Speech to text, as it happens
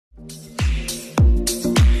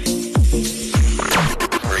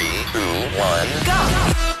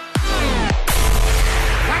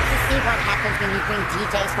bring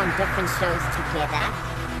DJs from different shows together?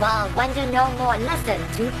 Well, wonder no more. Listen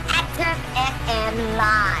to Active FM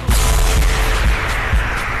Live.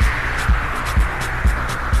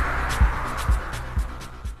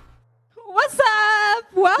 What's up?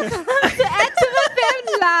 Welcome to Active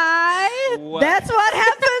FM Live. Wow. That's what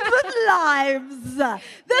happens with lives.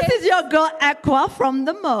 This is your girl Aqua from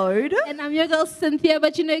The Mode. And I'm your girl Cynthia,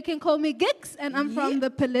 but you know you can call me Gix, and I'm from the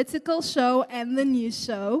Political Show and the News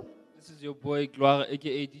Show. This is your boy Gloire,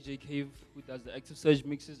 aka DJ Cave, who does the Active Surge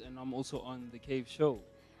mixes, and I'm also on the Cave Show.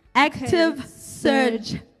 Active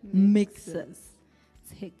Surge Mixes.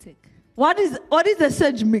 It's hectic. What is a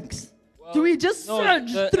surge mix? Well, Do we just no,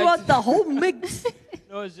 surge the throughout active- the whole mix?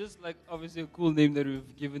 No, it's just like obviously a cool name that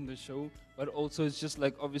we've given the show, but also it's just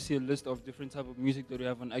like obviously a list of different type of music that we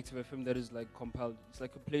have on Active FM that is like compiled. It's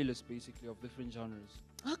like a playlist basically of different genres.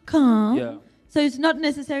 Okay. Yeah. So it's not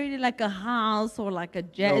necessarily like a house or like a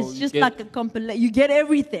jazz. No, it's you just get- like a compilation. You get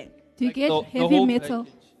everything. Do you Like get the heavy whole metal?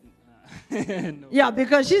 package. No. Yeah,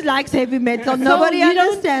 because she likes heavy metal. So Nobody you don't-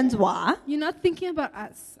 understands why. You're not thinking about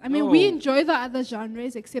us. I mean, No. we enjoy the other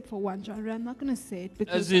genres except for one genre. I'm not going to say it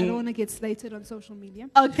because As I in- don't want to get slated on social media.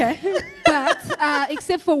 Okay. But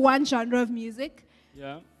except for one genre of music,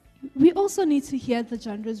 Yeah. we also need to hear the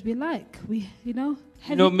genres we like.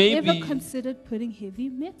 Have know, you maybe- ever considered putting heavy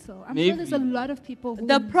metal? I'm sure there's a Maybe. lot of people who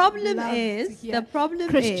The problem love to is, hear the problem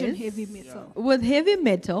Christian is, heavy metal. with heavy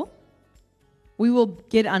metal, we will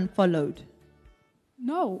get unfollowed.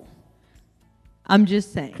 No, I'm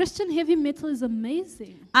just saying. Christian heavy metal is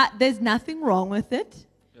amazing. There's nothing wrong with it.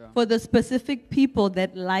 Yeah. For the specific people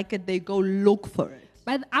that like it, they go look for it.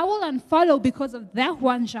 But I will unfollow because of that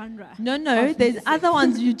one genre. No, no, of there's music. other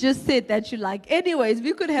ones you just said that you like. Anyways,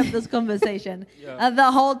 we could have this conversation Yeah.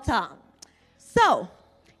 the whole time. So,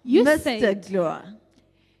 You Mr. said Gloire.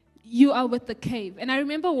 you are with the Cave. And I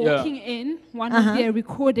remember walking in one of their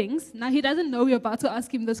recordings. Now, he doesn't know we're about to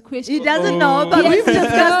ask him this question. He doesn't know, but Yes. we've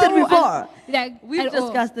discussed it No, before. We've We've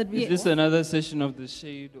discussed it Is before. this another session of the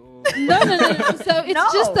shade or? No. So it's No,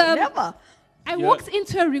 just never. I Yeah. walked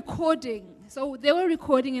into a recording. So they were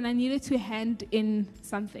recording and I needed to hand in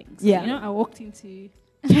something. So, Yeah. I walked into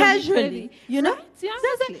Casually, you know? Right, yeah,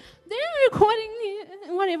 so they're recording,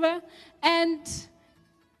 whatever. And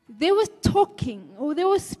they were talking or they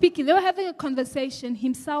were speaking. They were having a conversation,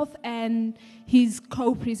 himself and his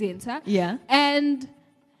co-presenter. Yeah. And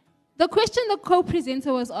the question the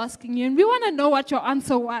co-presenter was asking you, and we want to know what your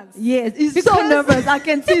answer was. Yes, he's so Because- nervous. I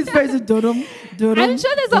can see his face. Dum, dum, I'm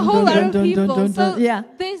sure there's a dum, whole dum, lot dum, of dum, people. dum, So dum. Yeah.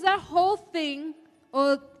 there's that whole thing,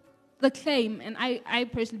 or the claim, and I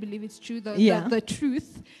personally believe it's true, Yeah. the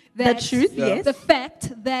truth. The That truth, Yeah. yes. The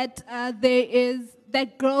fact that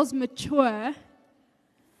that girls mature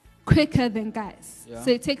quicker than guys. Yeah.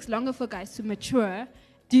 So it takes longer for guys to mature.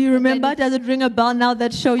 Do you remember? then- Does it ring a bell now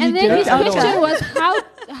that show you And then did? his Yeah, I know. question was,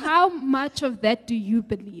 how much of that do you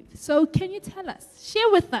believe? So can you tell us, share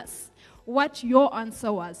with us what your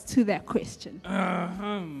answer was to that question?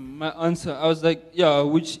 My answer, I was like, yeah,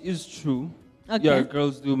 which is true. Okay. Yeah,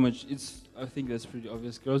 girls do much. I think that's pretty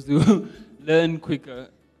obvious. Girls do learn quicker.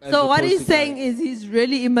 as So what opposed he's to saying guys. is he's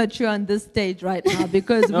really immature on this stage right now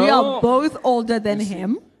because we No. are both older than Listen.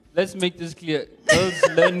 him. Let's make this clear. Girls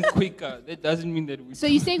learn quicker. That doesn't mean that we. So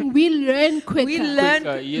you're saying we learn quicker. We learn,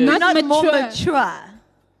 Quicker, yes. we're Not not more mature. mature.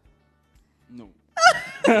 No.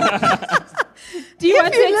 Do you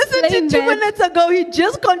want If you to listened explain to 2 that? minutes ago, he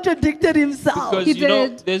just contradicted himself. Because He you know,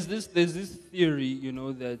 did. there's this theory,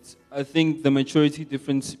 that I think the maturity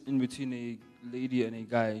difference in between a lady and a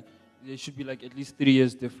guy, there should be like at least 3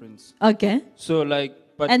 years difference. Okay. So like,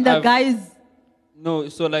 but And the I've- guys, No,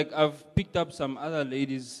 so like I've picked up some other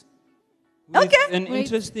ladies. With Okay. An Wait.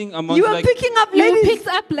 interesting amount. you were like, picking up You ladies. picked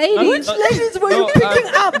up ladies. Which ladies were you No,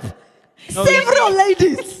 picking up? No, Several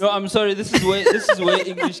ladies. No, I'm sorry. This is where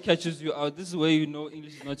English catches you out. This is where you know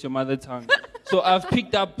English is not your mother tongue. So I've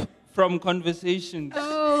picked up from conversations.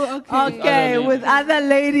 Oh, okay. Okay, ladies. with other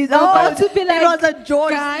ladies. about Oh, to be it like, was a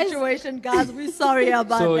George guys. situation, guys. We're sorry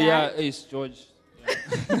about So that. yeah, it's George.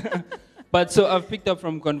 Yeah. But so I've picked up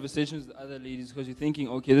from conversations with other ladies because you're thinking,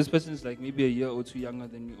 okay, this person is like maybe a year or 2 younger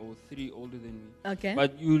than me or 3 older than me. Okay.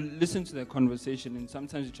 But you listen to their conversation and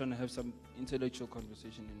sometimes you're trying to have some intellectual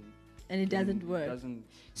conversation And it doesn't work. Doesn't.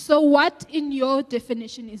 So what, in your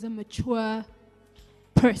definition, is a mature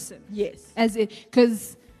person? Yes. As it,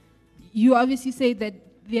 because you obviously say that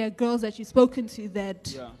there are girls that you've spoken to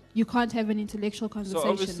that Yeah. you can't have an intellectual So conversation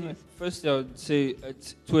obviously, with. first I would say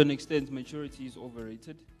to an extent, maturity is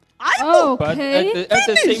overrated. I Oh, But okay. at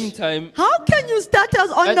the Finish. same time, How can you start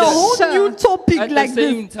us on At a the- whole Sure. new topic at like the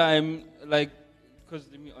this? same time, like, because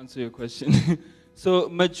let me answer your question. So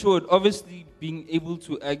matured, obviously being able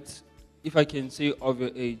to act, if I can say, of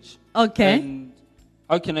your age. Okay. And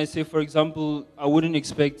how can I say, for example, I wouldn't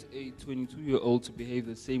expect a 22-year-old to behave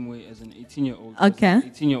the same way as an 18-year-old. Okay. An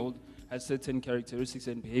 18-year-old has certain characteristics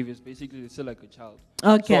and behaviors. Basically, they're still like a child.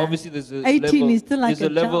 Okay. So obviously, there's a 18 level, is still like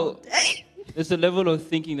there's a level, child. there's a level of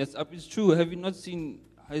thinking that's up. It's true. Have you not seen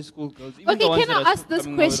high school girls? Even Okay, the ones can that I are ask this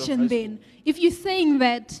coming out of question high then? If you're saying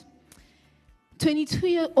that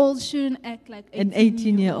 22-year-olds shouldn't act like An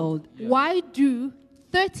 18-year-old. Yeah. why do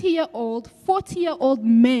 30-year-old, 40-year-old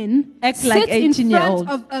men Act like sit in 18-year-olds?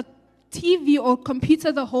 front of a TV or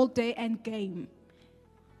computer the whole day and game?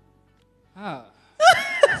 Ah.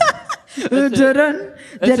 Didn't.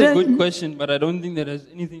 That's a good question, but I don't think that has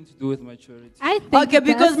anything to do with maturity. I think Okay, it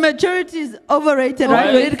because does. maturity is overrated, right?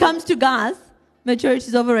 Why? When it comes to guys, maturity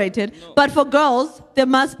is overrated. No. But for girls, there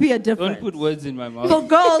must be a Don't difference. put words in my mouth. For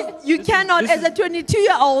girls, you This is- cannot, this as a is-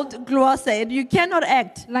 22-year-old, Gloria said, you cannot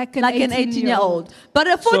act Like an 18-year-old. But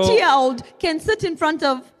a 40-year-old can sit in front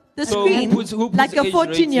of the So screen who puts like a age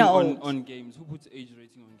rating 14-year-old. on games? Who puts age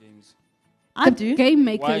rating on games? I The do. game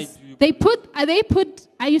Why makers. do you They put.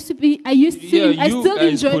 I used to. I Yeah, you still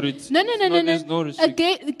guys enjoy. put it. No, no, no, no, no. There's no A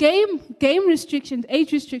restriction. game restrictions,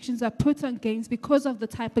 age restrictions are put on games because of the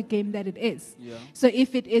type of game that it is. Yeah. So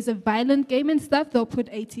if it is a violent game and stuff, they'll put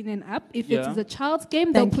 18 and up. If it Yeah. is a child's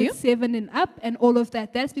game, Thank they'll you. put 7 and up and all of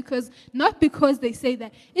that. That's not because they say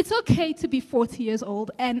that it's okay to be 40 years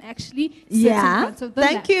old and actually sit in Yeah. front of the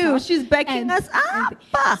Thank you. laptop She's backing and- us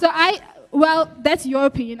up. So that's your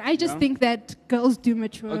opinion. I just Yeah. think that girls do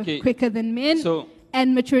mature Okay. quicker than men, So,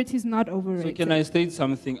 and maturity is not so overrated. can I state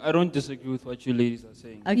something? I don't disagree with what you ladies are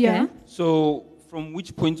saying. Okay. Yeah. So, from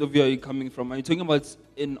which point of view are you coming from? Are you talking about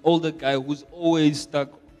an older guy who's always stuck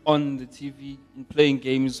on the TV and playing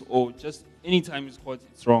games, or just anytime he's caught,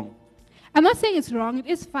 it's wrong? I'm not saying it's wrong. It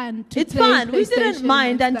is fun. It's play fun. We PlayStation didn't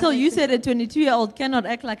mind and until stuff you like said that. a 22-year-old cannot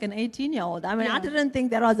act like an 18-year-old. I mean, I Yeah. didn't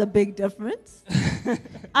think that was a big difference.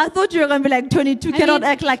 I thought you were going to be like 22 I cannot mean,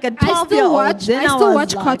 act like a I still 12-year-old. watch. Then I still was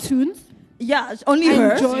watch like, cartoons. Yeah, only I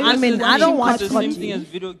her. enjoy I mean, watching I don't watch It's the same thing as cartoons.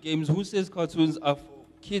 video games. Who says cartoons are for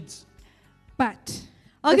kids? But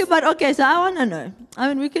Okay, so I want to know. I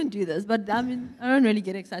mean, we can do this, but I mean, I don't really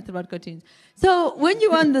get excited about cartoons. So when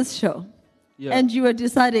you were on this show Yeah. and you were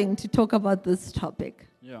deciding to talk about this topic,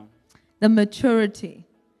 Yeah. the maturity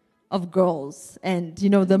of girls, and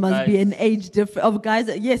there must be an Guys. age difference of guys.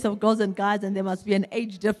 Yes, of girls and guys, and there must be an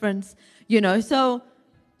age difference.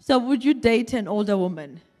 So would you date an older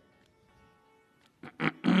woman?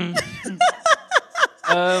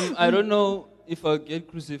 I don't know if I'll get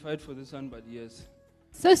crucified for this one, but yes.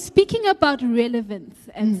 so speaking about relevance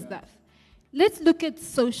and stuff, let's look at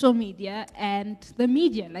social media and the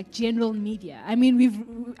media, like general media. I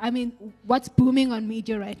mean, what's booming on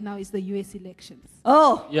media right now is the U.S. elections.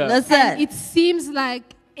 Oh, Yeah. listen. And it seems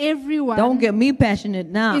like everyone Don't get me passionate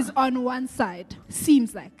now. is on one side.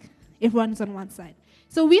 Seems like everyone's on one side.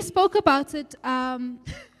 So we spoke about it.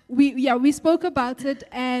 We spoke about it,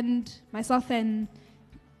 and myself and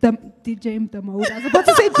the DJ the Mode. I was about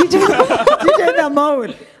to say DJ. DJ the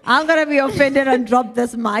mode. I'm gonna be offended and drop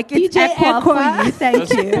this mic. It's DJ Aqua Aqua. for you. Thank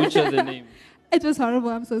Just you. butcher the name. It was horrible.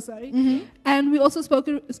 I'm so sorry. Mm-hmm. And we also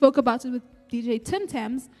spoke about it with DJ Tim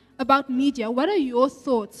Tams about media. What are your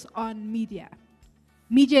thoughts on media?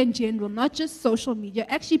 Media in general, not just social media.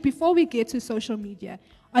 Actually, before we get to social media,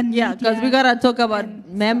 on Yeah, because media we gotta talk about and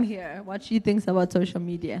Mem stuff. here. What she thinks about social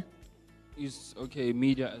media. Is okay,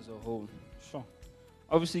 media as a whole. Sure.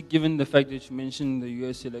 Obviously, given the fact that you mentioned the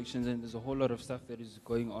US elections and there's a whole lot of stuff that is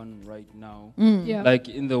going on right now, Yeah. like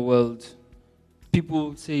in the world,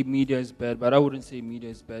 people say media is bad, but I wouldn't say media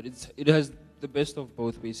is bad. It has the best of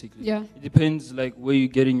both, basically. Yeah. It depends, like, where you're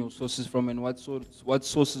getting your sources from and what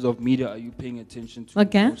sources of media are you paying attention to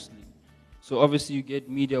Okay. mostly. So obviously, you get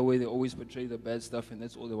media where they always portray the bad stuff, and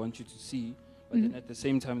that's all they want you to see. But then at the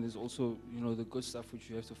same time, there's also, the good stuff which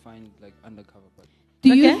you have to find like undercover. But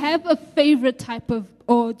Do you Okay. have a favorite type of,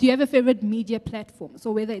 or do you have a favorite media platform?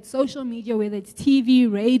 So whether it's social media, whether it's TV,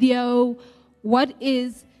 radio, what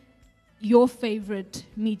is your favorite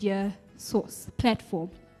media source, platform?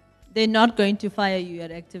 They're not going to fire you at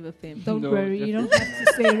Active FM. Don't No, worry, you don't have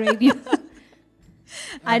to say radio.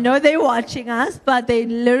 I know they're watching us, but they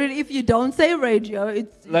literally, if you don't say radio,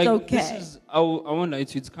 it's like okay. this is, I won't lie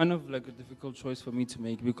to you, it's kind of like a difficult choice for me to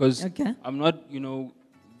make because Okay. I'm not,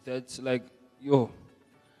 that's like,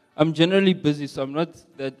 I'm generally busy, so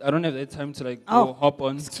I don't have that time to like go Oh, hop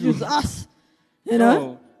on. Excuse us.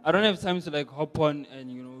 No, I don't have time to like hop on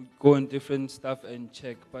and go on different stuff and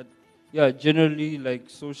check. But yeah, generally like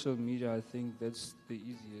social media, I think that's the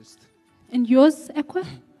easiest. And yours, Aqua?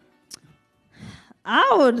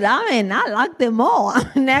 I like them all.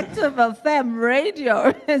 Active FM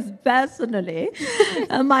radio is personally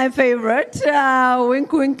my favorite.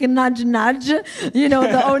 Wink, wink, nudge, nudge. You know,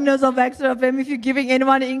 the owners of Active FM, if you're giving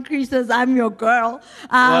anyone increases, I'm your girl.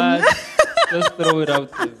 What? Just throw it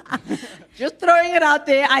out there. Just throwing it out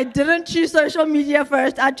there. I didn't choose social media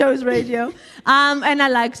first. I chose radio. And I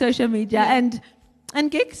like social media.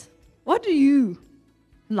 And Gigs, what do you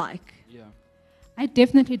like? Yeah. I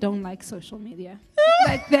definitely don't like social media.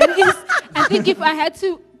 Like that is, I think if I had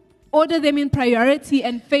to order them in priority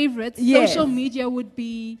and favorites, Yes. social media would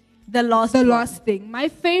be The last the one. last thing. My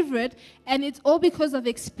favorite, and it's all because of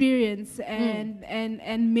experience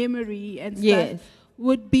and memory and stuff, Yes.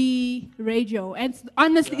 would be radio. And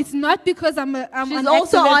honestly, it's not because I'm She's on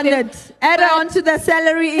also active on FM, it. Add her but- onto the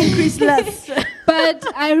salary increase list. But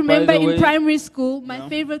I remember in way, primary school, my yeah.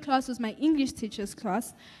 favorite class was my English teacher's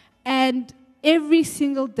class. And every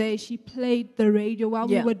single day she played the radio while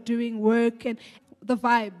Yeah. we were doing work, and the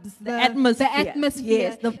vibes, The atmosphere. The atmosphere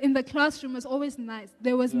Yes, the- in the classroom was always nice.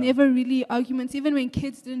 There was Yeah. never really arguments, even when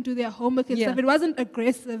kids didn't do their homework and Yeah. stuff. It wasn't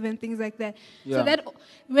aggressive and things like that. Yeah. So that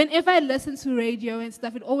whenever I listen to radio and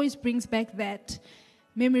stuff, it always brings back that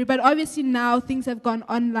memory. But obviously now things have gone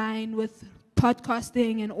online with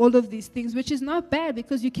podcasting and all of these things, which is not bad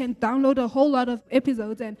because you can download a whole lot of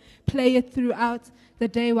episodes and play it throughout the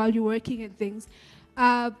day while you're working and things.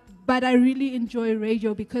 But I really enjoy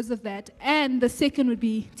radio because of that. And the second would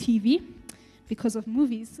be TV because of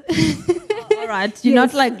movies. All right. You're not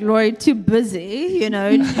Yes. like Glory, too busy, you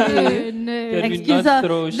know. no. Can we Excuse not her.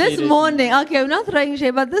 throw shade This at me? morning, okay, we're not throwing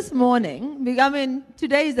shade, but this morning, I mean,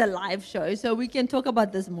 today is a live show, so we can talk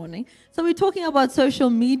about this morning. So we're talking about social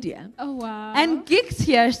media. Oh, wow. And Gigs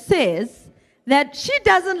here says that she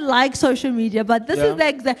doesn't like social media, but this is Yeah. the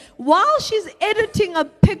exact, while she's editing a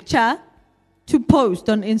picture to post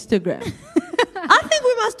on Instagram. I think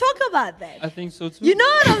we must talk about that. I think so too. You know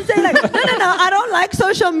what I'm saying? Like, no, I don't like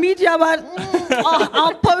social media, but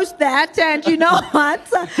I'll post that. And you know what?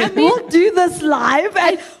 We'll do this live.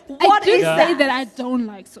 And I what do is say that? that I don't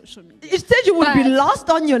like social media. You said you would be But lost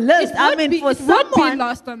on your list. I mean, for it would someone. be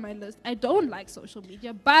lost on my list. I don't like social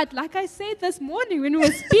media, but like I said this morning when we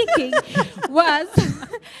were speaking, was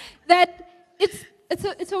that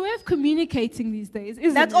it's a way of communicating these days,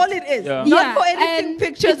 isn't That's it? all it is. Yeah. Not for editing and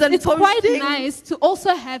pictures and it's posting. quite nice to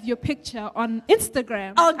also have your picture on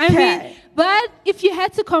Instagram. I Okay. mean, but if you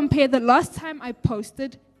had to compare the last time I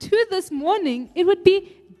posted to this morning, it would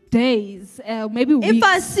be days, maybe weeks. If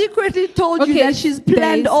I secretly told you Okay, that she's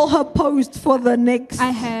planned days. all her posts for the next.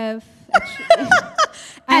 I have actually.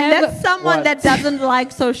 I and have that's someone What? that doesn't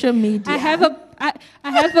like social media. I have a.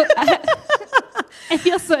 I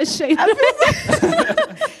feel so ashamed.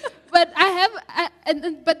 But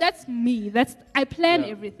but that's me. I plan Yeah.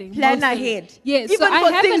 everything. Plan mostly. ahead. Yes. Even so I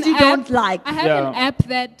for have things an you app, don't like. I have Yeah. an app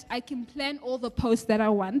that I can plan all the posts that I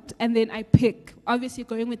want, and then I pick. Obviously,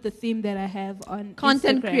 going with the theme that I have on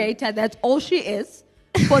Content Instagram. creator, that's all she is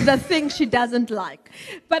for the thing she doesn't like.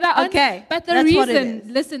 But Okay, But the that's what it reason. is.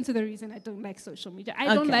 Listen to the reason I don't like social media. I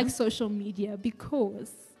don't Okay. like social media because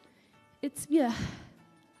it's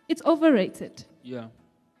overrated. Yeah.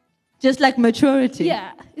 Just like maturity.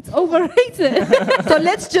 Yeah, it's overrated. So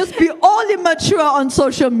let's just be all immature on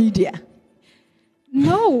social media.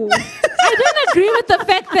 No, I don't agree with the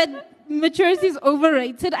fact that maturity is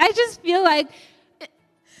overrated. I just feel like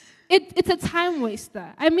it's a time waster.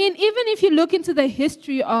 I mean, even if you look into the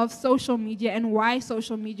history of social media and why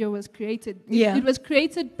social media was created, Yeah. it was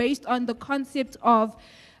created based on the concept of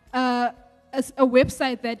a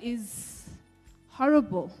website that is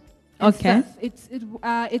horrible. and Okay.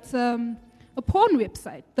 stuff. It's a porn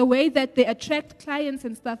website. The way that they attract clients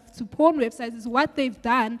and stuff to porn websites is what they've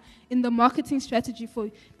done in the marketing strategy for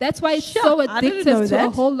you. That's why it's Sure, so I didn't know addictive to a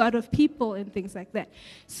that. whole lot of people and things like that.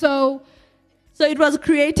 So So it was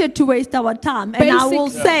created to waste our time. And I will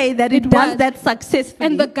Basically, say that it it does was. that successfully.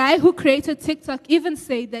 and the guy who created TikTok even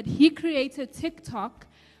said that he created TikTok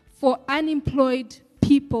for unemployed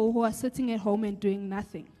people who are sitting at home and doing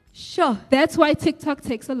nothing. Sure. That's why TikTok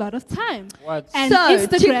takes a lot of time. What? And So,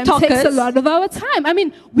 Instagram takes a TikTokers- lot of our time. I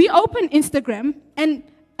mean, we open Instagram and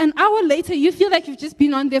an hour later you feel like you've just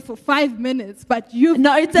been on there for 5 minutes, but you've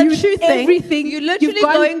No, it's a viewed true thing. everything. You're literally You've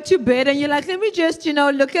gone- going to bed and you're like, let me just,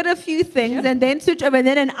 look at a few things and then switch over. And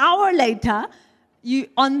then an hour later, you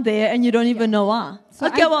on there and you don't even know why. So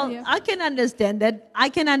okay, yeah. I can understand that. I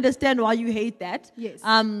can understand why you hate that. Yes.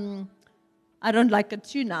 I don't like it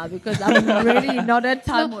too now because I'm really not a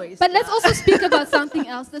time waster. But let's also speak about something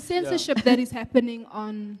else, the censorship that is happening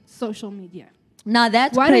on social media. Now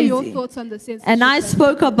that's What crazy. are your thoughts on the censorship? And I that-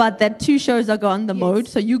 spoke about that 2 shows ago on the Yes. mode,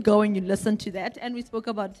 so you go and you listen to that. And we spoke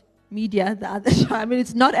about media the other show. I mean,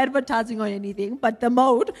 it's not advertising or anything, but the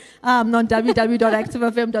mode on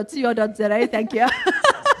www.activefm.co.za. Thank you.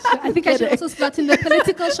 I think I should also start in the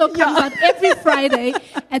political show comes out every Friday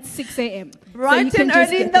at 6 a.m. Bright and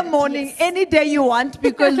early in the morning, Yes. any day you want,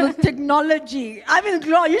 because with technology. I mean,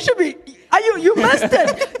 Gloria, you should be. You missed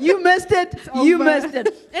it. You missed it. You over. missed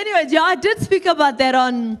it. Anyways, yeah, I did speak about that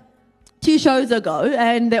on 2 shows ago,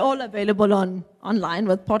 and they're all available online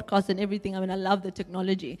with podcasts and everything. I mean, I love the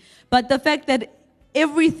technology. But the fact that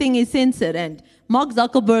everything is censored, and Mark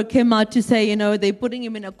Zuckerberg came out to say, they're putting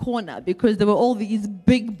him in a corner because there were all these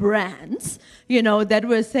big brands, that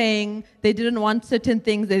were saying they didn't want certain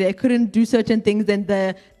things, that they couldn't do certain things, and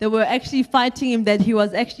they were actually fighting him that he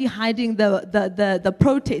was actually hiding the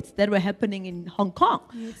protests that were happening in Hong Kong,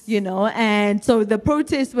 and so the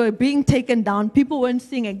protests were being taken down. People weren't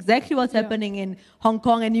seeing exactly what's happening in Hong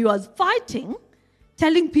Kong, and he was fighting,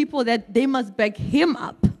 telling people that they must back him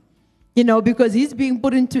up. Because he's being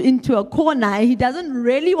put into a corner. He doesn't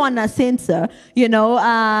really want to censor, and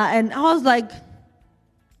I was like,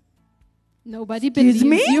 Nobody Excuse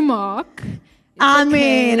believes me? you, Mark. I It's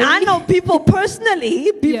mean, okay. I know people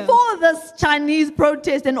personally before this Chinese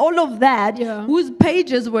protest and all of that, Yeah. whose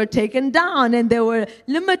pages were taken down and they were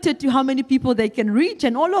limited to how many people they can reach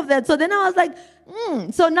and all of that. So then I was like,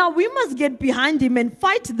 so now we must get behind him and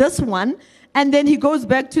fight this one. And then he goes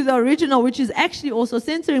back to the original, which is actually also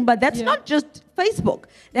censoring. But that's Yeah. not just Facebook.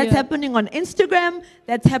 That's Yeah. happening on Instagram.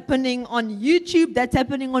 That's happening on YouTube. That's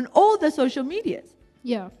happening on all the social medias.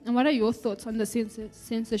 Yeah. And what are your thoughts on the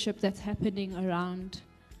censorship that's happening around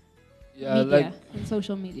Yeah, media like and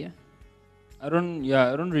social media? I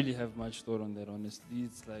don't really have much thought on that, honestly.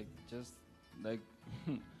 It's like just like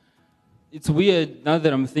it's weird now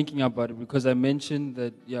that I'm thinking about it, because I mentioned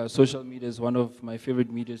that social media is one of my favorite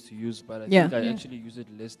medias to use, but I think I actually use it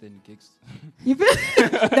less than gigs. You feel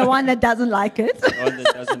the one that doesn't like it. The one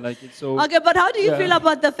that doesn't like it. So Okay, but how do you Yeah. feel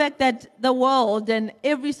about the fact that the world and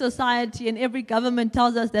every society and every government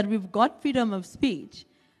tells us that we've got freedom of speech,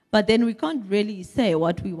 but then we can't really say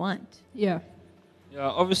what we want? Yeah. yeah,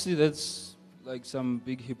 obviously that's like some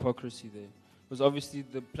big hypocrisy there. Because obviously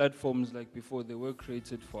the platforms like before, they were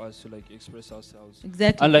created for us to like express ourselves.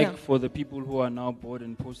 Exactly. Unlike for the people who are now bored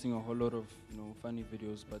and posting a whole lot of funny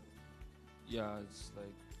videos, but it's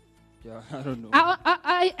like I don't know.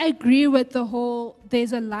 I agree with the whole,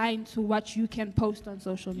 there's a line to what you can post on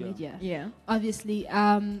social Yeah. media. Yeah. Obviously.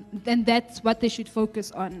 Then that's what they should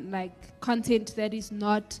focus on, like content that is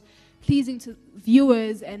not pleasing to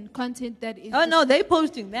viewers and content that is... Oh, no, they're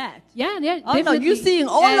posting that. Yeah, Oh, no, definitely. you're seeing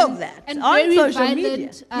all of that and on very social violent,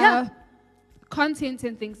 media. Yeah. content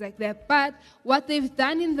and things like that. But what they've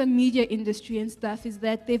done in the media industry and stuff is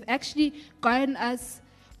that they've actually gotten us,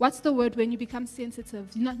 what's the word when you become sensitive?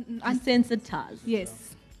 Desensitized.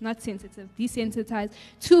 Yes, not sensitive, desensitized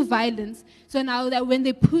to violence. So now that when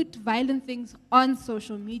they put violent things on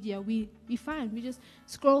social media, we find, we just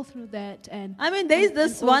scroll through that and... I mean, there's and-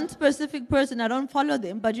 this and one specific person, I don't follow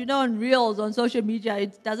them, but on Reels, on social media,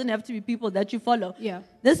 it doesn't have to be people that you follow. Yeah.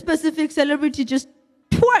 This specific celebrity just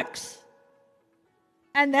twerks.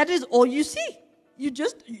 And that is all you see.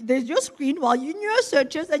 There's your screen while you're in your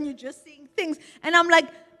searches and you're just seeing things. And I'm like,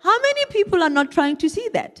 how many people are not trying to see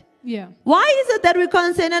that? Yeah. Why is it that we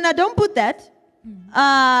can't say, no, don't put that?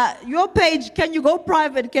 Your page, can you go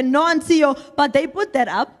private? Can no one see your... But they put that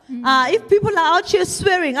up. If people are out here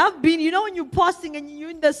swearing, I've been, when you're posting and you're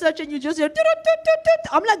in the search and you just hear...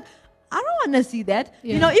 I'm like, I don't want to see that.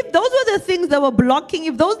 Yeah. If those were the things that were blocking,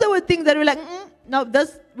 if those were things that were like, no,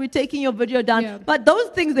 we're taking your video down. Yeah. But those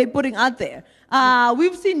things they're putting out there.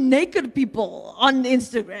 We've seen naked people on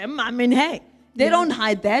Instagram. I mean, hey, they don't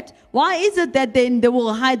hide that. Why is it that then they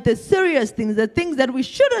will hide the serious things, the things that we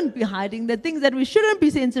shouldn't be hiding, the things that we shouldn't be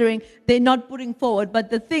censoring, they're not putting forward. But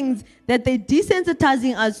the things that they're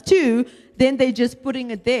desensitizing us to, then they're just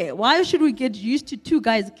putting it there. Why should we get used to 2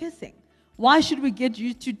 guys kissing? Why should we get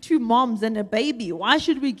used to 2 moms and a baby? Why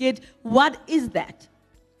should we what is that?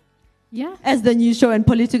 Yeah. As the news show and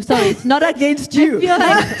politics, sorry, it's not against you. I feel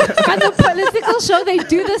like on the political show, they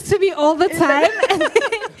do this to me all the time.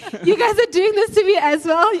 And you guys are doing this to me as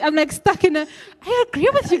well. I'm like stuck in I agree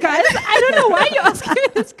with you guys. I don't know why you're asking me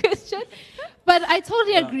this question. But I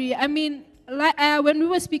totally agree. I mean, like, when we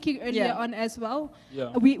were speaking earlier on as well,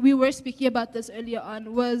 we were speaking about this earlier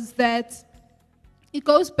on, was that it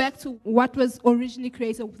goes back to what was originally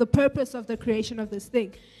created, the purpose of the creation of this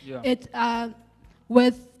thing. Yeah. It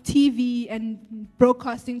with TV and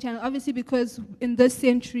broadcasting channel. Obviously, because in this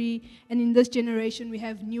century and in this generation, we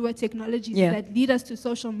have newer technologies Yeah. that lead us to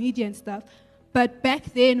social media and stuff. But back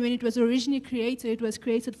then, when it was originally created, it was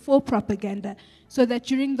created for propaganda, so that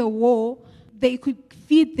during the war, they could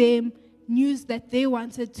feed them news that they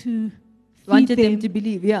wanted to Wanted them to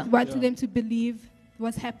believe, yeah. wanted them to believe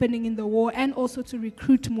what's happening in the war, and also to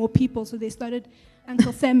recruit more people. So they started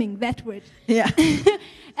Uncle Samming, that word. Yeah.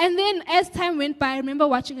 And then as time went by, I remember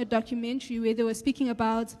watching a documentary where they were speaking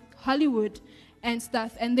about Hollywood and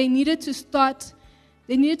stuff, and they needed to start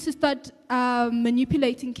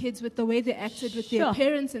manipulating kids with the way they acted with their Sure.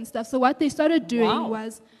 parents and stuff. So what they started doing Wow.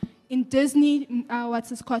 was in Disney, what's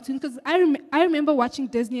this cartoon? Because I remember watching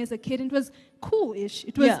Disney as a kid, and it was cool-ish.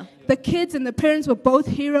 It was Yeah. the kids and the parents were both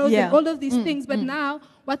heroes Yeah. and all of these things. But now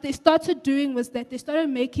what they started doing was that they started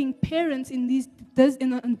making parents in these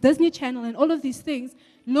on Disney Channel and all of these things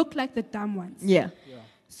look like the dumb ones. Yeah.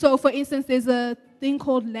 So, for instance, there's a thing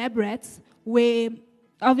called Lab Rats, where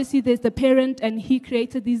obviously there's the parent and he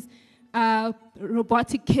created these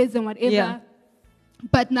robotic kids and whatever. Yeah.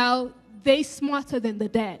 But now they're smarter than the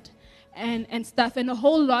dad and stuff. And a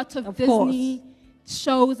whole lot of Disney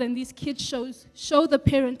shows and these kids shows show the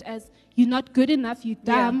parent as, you're not good enough, you're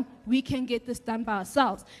dumb, we can get this done by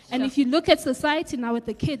ourselves. And if you look at society now with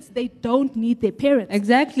the kids, they don't need their parents.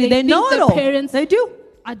 Exactly. They think know it the all. parents They do.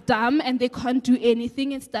 are dumb and they can't do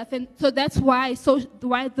anything and stuff. And so that's why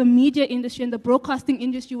the media industry and the broadcasting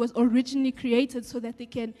industry was originally created, so that they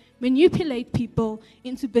can manipulate people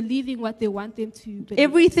into believing what they want them to believe.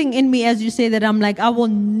 Everything in me, as you say that, I'm like, I will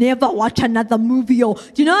never watch another movie. Or,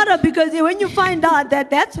 do you know what? Because when you find out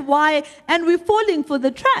that's why, and we're falling for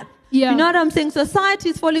the trap. Yeah. You know what I'm saying? Society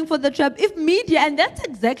is falling for the trap. If media, and that's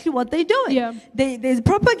exactly what they're doing. Yeah. There's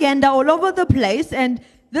propaganda all over the place, and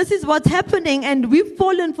this is what's happening, and we've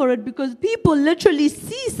fallen for it because people literally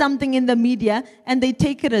see something in the media and they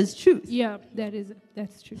take it as truth. Yeah,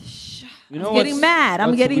 that's true. You know I'm getting what's- mad. I'm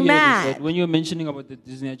what's getting weird is mad. that when you were mentioning about the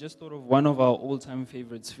Disney, I just thought of one of our all-time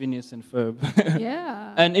favorites, Phineas and Ferb.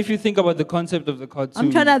 Yeah. And if you think about the concept of the cartoon, I'm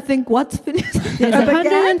trying to think what's finished. There's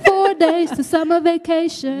 104 days to summer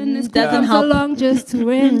vacation. It's doesn't doesn't help. so long just to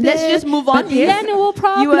end Let's it. just move on, But the yes. annual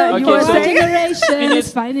problem You were for our saying- generation Phineas-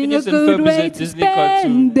 is finding a Phineas and good Ferb is a way to Disney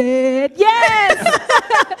cartoon. spend it. Yes!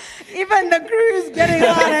 Even the crew is getting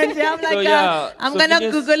on it. I'm like, So, yeah, I'm so going to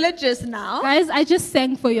Phineas- Google it just now. Guys, I just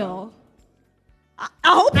sang for y'all. I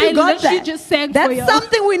hope you I got literally that. just sang for That's you.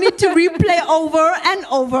 something we need to replay over and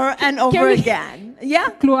over and over Carry- again. Yeah?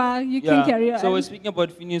 Klua, you can carry on. So we're speaking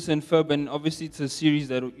about Phineas and Ferb, and obviously it's a series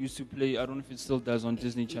that used to play. I don't know if it still does on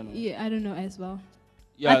Disney Channel. Yeah, I don't know as well.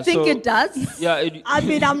 Yeah, I think so- it does. Yeah, it, I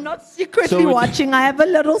mean, I'm not secretly So it- watching. I have a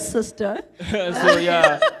little sister. so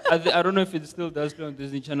yeah, I don't know if it still does play on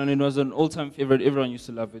Disney Channel. It was an all-time favorite. Everyone used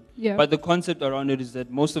to love it. Yeah. But the concept around it is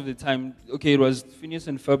that most of the time, okay, it was Phineas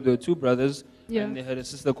and Ferb. They were two brothers, Yeah. and they had a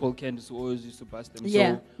sister called Candace who always used to bust them.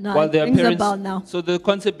 Yeah. So No, while it their rings a parents, bell now. so the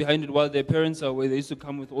concept behind it, while their parents are away, they used to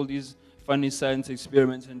come with all these funny science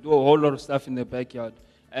experiments and do a whole lot of stuff in their backyard.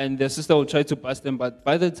 And their sister will try to bust them, but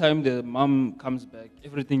by the time the mom comes back,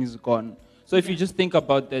 everything is gone. So if you just think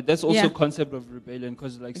about that, that's also Yeah. a concept of rebellion,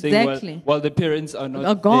 because like saying, Exactly. while the parents are not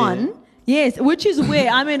Are gone. there, Yes, which is where,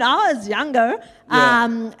 I mean, I was younger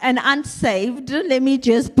Yeah. and unsaved. Let me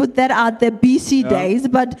just put that out there, BC Yeah. days.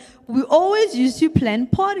 But we always used to plan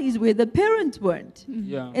parties where the parents weren't.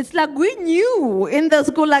 yeah. It's like we knew in the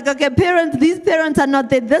school, like, okay, these parents are not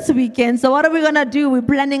there this weekend, so what are we going to do? We're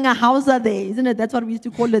planning a hausa day, isn't it? That's what we used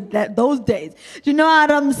to call it those days. Do you know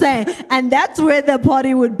what I'm saying? And that's where the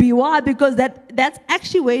party would be. Why? Because that's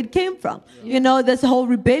actually where it came from. You know, this whole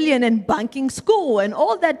rebellion and bunking school and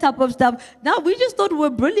all that type of stuff. Now, we just thought we were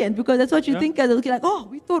brilliant because that's what you Yeah. think as a kid, like, oh,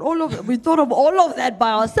 we thought of all of that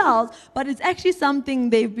by ourselves, but it's actually something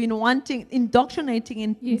they've been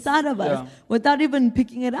indoctrinating inside of us Yeah. without even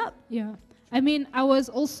picking it up. Yeah. I mean, I was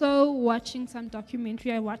also watching some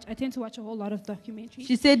documentary. I tend to watch a whole lot of documentaries.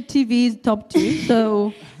 She said TV is top 2,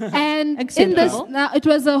 so And in Acceptable. this, now it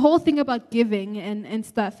was a whole thing about giving and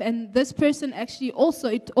stuff. And this person actually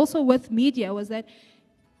also with media was that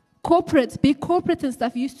big corporates and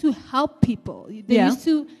stuff used to help people.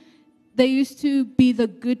 They used to be the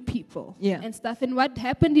good people and stuff. And what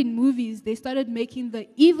happened in movies, they started making the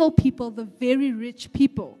evil people the very rich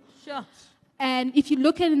people. sure. And if you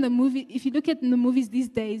look at in the movies these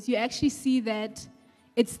days, you actually see that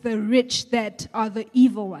it's the rich that are the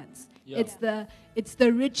evil ones. Yeah. It's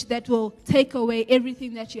the rich that will take away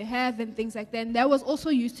everything that you have and things like that. And that was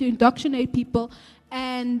also used to indoctrinate people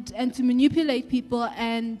and to manipulate people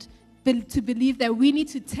and to believe that we need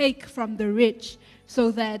to take from the rich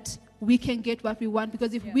so that we can get what we want.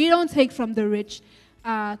 Because if we don't take from the rich,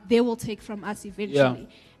 they will take from us eventually.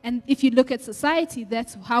 And if you look at society,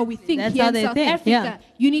 that's how we think. That's here how in they South think, Africa,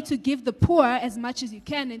 you need to give the poor as much as you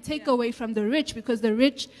can and take away from the rich, because the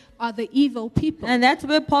rich are the evil people. And that's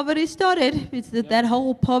where poverty started. It's that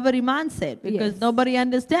whole poverty mindset, because Yes. nobody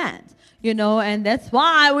understands, you know, and that's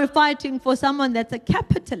why we're fighting for someone that's a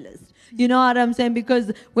capitalist. You know what I'm saying?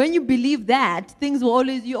 Because when you believe that, things will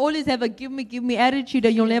you always have a give me attitude,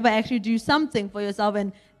 and you'll never actually do something for yourself.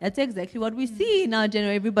 And that's exactly what we see in our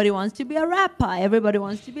generation. Everybody wants to be a rapper. Everybody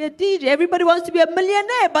wants to be a DJ. Everybody wants to be a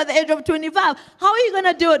millionaire by the age of 25. How are you going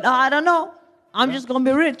to do it? I don't know. I'm just going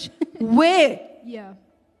to be rich. Yeah.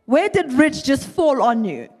 Where did rich just fall on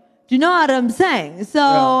you? Do you know what I'm saying? So,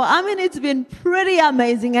 I mean, it's been pretty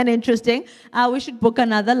amazing and interesting. We should book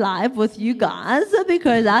another live with you guys,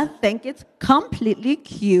 because I think it's completely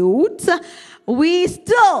cute. We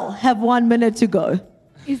still have 1 minute to go.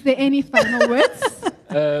 Is there any final words?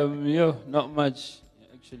 Not much,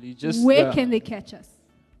 actually. Just Where can they catch us?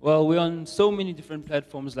 Well, we're on so many different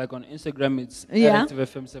platforms. Like on Instagram, it's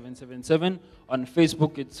ActiveFM777. On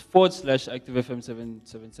Facebook, it's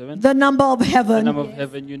 /ActiveFM777. The number of heaven. The number of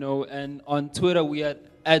heaven, you know. And on Twitter, we are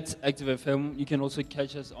at ActiveFM. You can also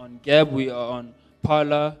catch us on Gab. We are on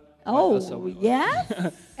Parler. Oh,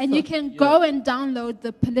 yes. And you can go and download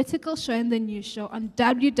the Political Show and the News Show on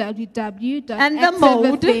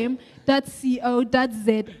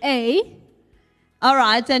www.activefm.co.za. All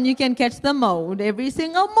right, and you can catch the mode every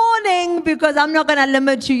single morning, because I'm not going to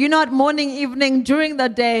limit you. You're not morning, evening, during the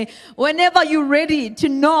day. Whenever you're ready to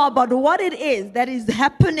know about what it is that is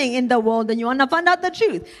happening in the world and you want to find out the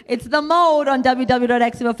truth, it's the mode on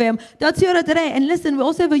www.activefm.co.za. And listen, we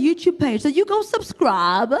also have a YouTube page. So you go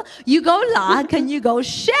subscribe, you go like, and you go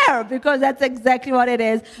share, because that's exactly what it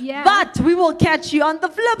is. Yeah. But we will catch you on the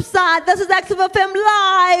flip side. This is Active FM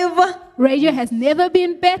Live. Radio has never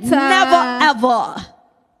been better. Never, ever.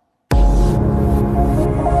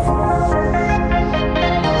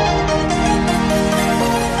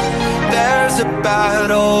 There's a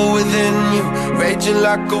battle within you, raging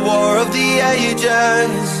like a war of the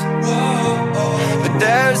ages. But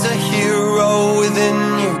there's a hero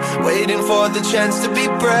within you, waiting for the chance to be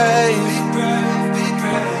brave.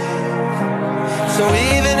 So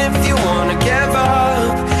even if you wanna give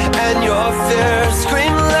up, and your fears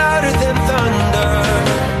scream louder than thunder,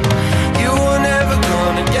 you are never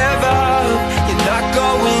gonna give up, you're not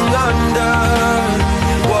going under.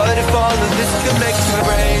 What if all of this could make you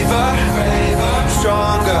braver,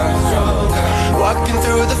 stronger, walking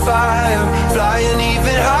through the fire, flying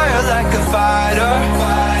even higher like a fighter.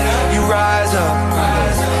 You rise up,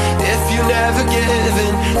 if you never give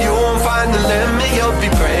in, you won't find the limit, you'll be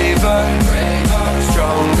braver,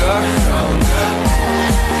 stronger.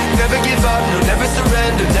 Never give up, no, never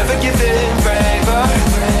surrender, never give in. Braver,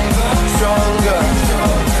 stronger.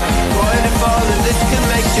 What if all of this can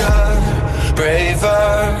make you braver?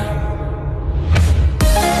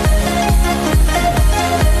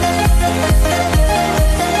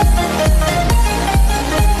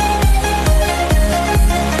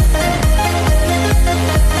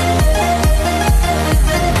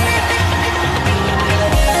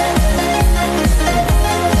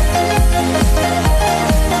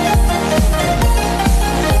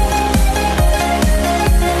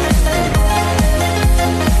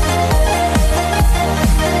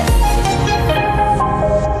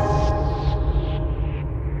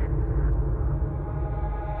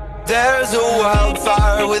 There's a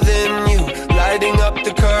wildfire within you, lighting up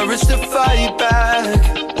the courage to fight back.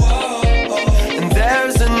 And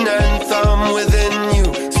there's an anthem within you,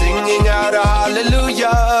 singing out a hallelujah,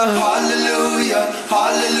 hallelujah,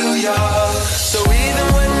 hallelujah. So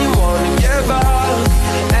even when you wanna give up,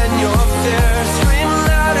 and your fears scream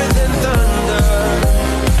louder than thunder,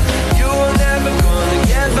 you are never gonna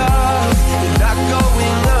give up, you're not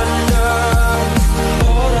going under.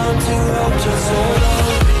 Hold on to hope, just hold on.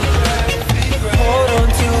 Hold on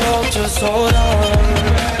to hope, just hold on.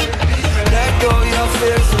 Let go your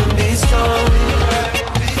fears and be strong.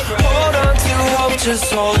 Hold on to hope,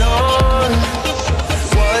 just hold on.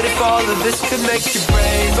 What if all of this could make you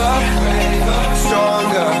braver,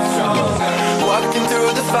 stronger, walking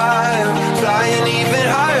through the fire, flying even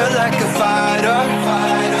higher like a fighter.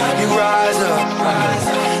 You rise up,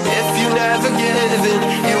 if you never give in,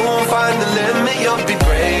 you won't find the limit, you'll be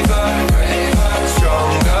braver,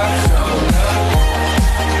 stronger.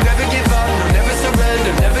 Never give up, no, never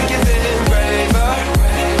surrender, never give in. Braver,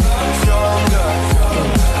 stronger.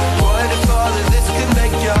 What if all of this could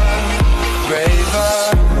make you braver?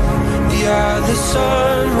 Yeah, the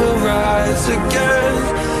sun will rise again,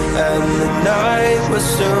 and the night will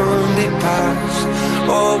soon be past.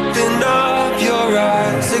 Open up your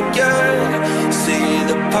eyes again, see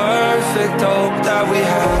the perfect hope that we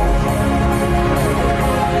have.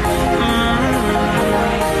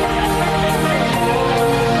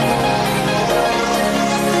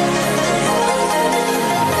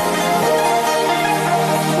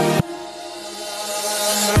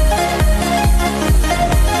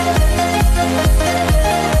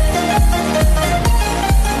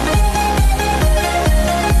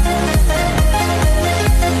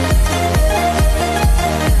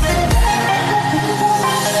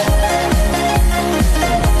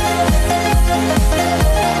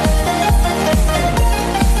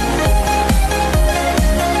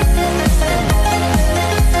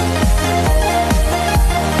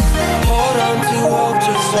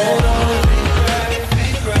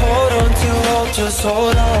 Just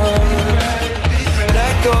hold on,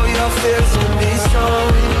 let go your fears and be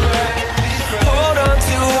strong. Hold on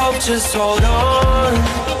to hope, just hold on.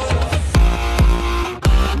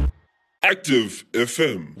 Active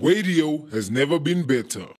FM. Radio has never been better.